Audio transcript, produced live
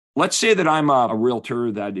Let's say that I'm a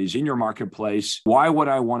realtor that is in your marketplace. Why would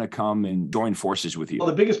I want to come and join forces with you? Well,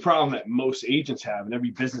 the biggest problem that most agents have and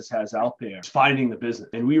every business has out there is finding the business.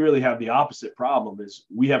 And we really have the opposite problem is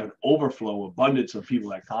we have an overflow, abundance of people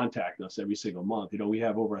that contact us every single month. We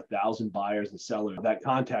have over 1,000 buyers and sellers that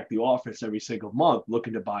contact the office every single month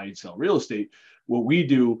looking to buy and sell real estate. What we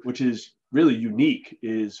do, which is really unique,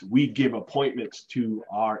 is we give appointments to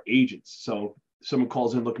our agents. So someone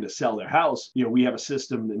calls in looking to sell their house, we have a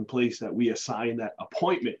system in place that we assign that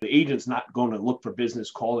appointment. The agent's not going to look for business,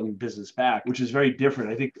 calling business back, which is very different.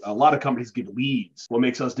 I think a lot of companies give leads. What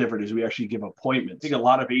makes us different is we actually give appointments. I think a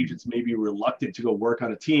lot of agents may be reluctant to go work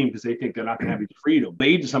on a team because they think they're not going to have any freedom. The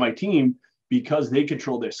agents on my team, because they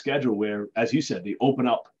control their schedule where, as you said, they open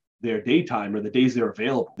up their daytime or the days they're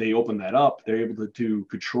available, they open that up. They're able to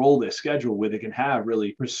control their schedule where they can have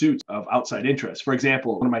really pursuits of outside interest. For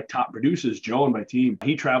example, one of my top producers, Joe, on my team,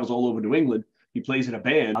 he travels all over New England. He plays in a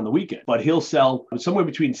band on the weekend, but he'll sell somewhere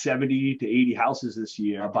between 70 to 80 houses this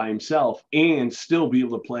year by himself and still be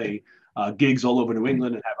able to play gigs all over New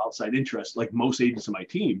England and have outside interest like most agents on my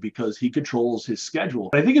team because he controls his schedule.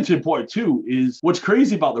 But I think it's important too is what's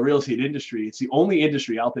crazy about the real estate industry. It's the only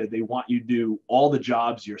industry out there they want you to do all the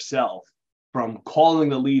jobs yourself, from calling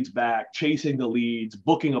the leads back, chasing the leads,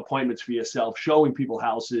 booking appointments for yourself, showing people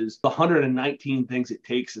houses, the 119 things it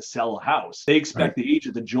takes to sell a house. They expect the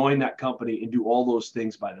agent to join that company and do all those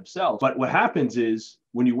things by themselves. But what happens is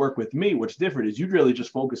when you work with me, what's different is you'd really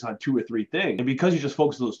just focus on 2 or 3 things. And because you just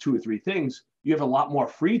focus on those 2 or 3 things, you have a lot more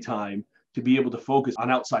free time to be able to focus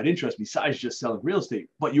on outside interest besides just selling real estate.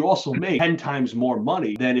 But you also make 10 times more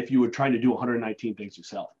money than if you were trying to do 119 things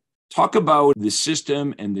yourself. Talk about the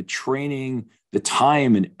system and the training, the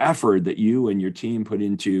time and effort that you and your team put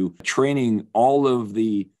into training all of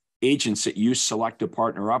the agents that you select to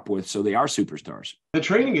partner up with so they are superstars. The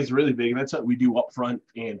training is really big. And that's what we do upfront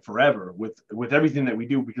and forever with everything that we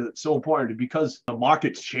do because it's so important. Because the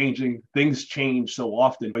market's changing, things change so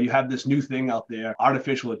often. But you have this new thing out there,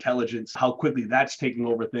 artificial intelligence, how quickly that's taking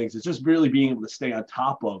over things. It's just really being able to stay on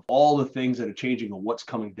top of all the things that are changing and what's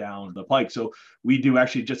coming down the pike. So we do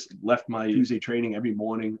actually just left my Tuesday training every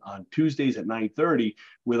morning on Tuesdays at 9:30,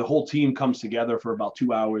 where the whole team comes together for about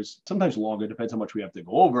 2 hours, sometimes longer, depends how much we have to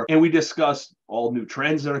go over. And we discuss all new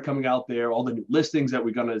trends that are coming out there, all the new listings that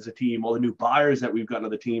we've gotten as a team, all the new buyers that we've gotten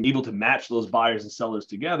on the team, able to match those buyers and sellers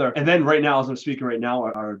together. And then right now, as I'm speaking right now,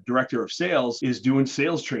 our director of sales is doing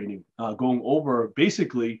sales training, going over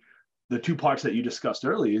basically the 2 parts that you discussed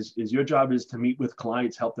earlier is your job is to meet with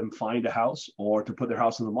clients, help them find a house or to put their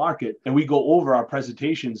house on the market. And we go over our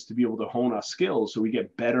presentations to be able to hone our skills so we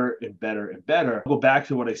get better and better and better. I'll go back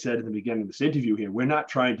to what I said in the beginning of this interview here. We're not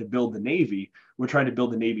trying to build the Navy. We're trying to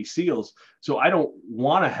build the Navy SEALs. So I don't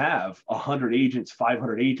want to have 100 agents,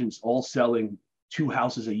 500 agents all selling 2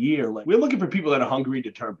 houses a year. Like, we're looking for people that are hungry and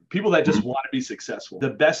determined, people that just want to be successful. The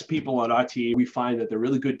best people on our team, we find that they're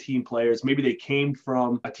really good team players. Maybe they came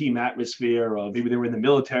from a team atmosphere, or maybe they were in the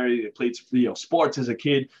military, they played sports as a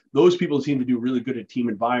kid. Those people seem to do really good in team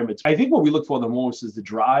environments. I think what we look for the most is the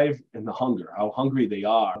drive and the hunger, how hungry they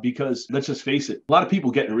are. Because let's just face it, a lot of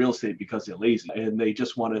people get in real estate because they're lazy and they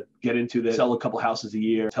just want to get into this, sell a couple houses a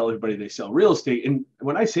year, tell everybody they sell real estate. And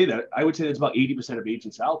when I say that, I would say that's about 80% of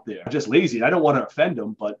agents out there are just lazy. I don't want to offend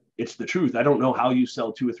them, but it's the truth. I don't know how you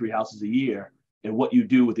sell 2 or 3 houses a year and what you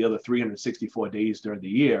do with the other 364 days during the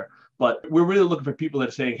year. But we're really looking for people that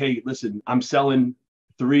are saying, hey, listen, I'm selling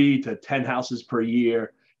 3 to 10 houses per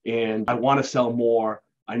year and I want to sell more.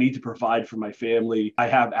 I need to provide for my family. I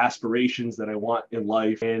have aspirations that I want in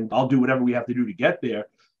life and I'll do whatever we have to do to get there.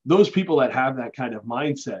 Those people that have that kind of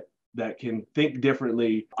mindset, that can think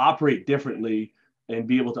differently, operate differently, and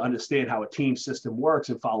be able to understand how a team system works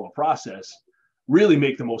and follow a process, really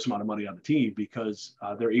make the most amount of money on the team because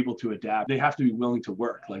they're able to adapt. They have to be willing to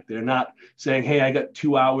work. Like, they're not saying, hey, I got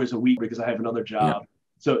 2 hours a week because I have another job. Yeah.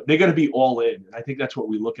 So they're going to be all in. And I think that's what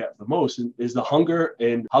we look at the most is the hunger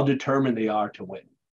and how determined they are to win.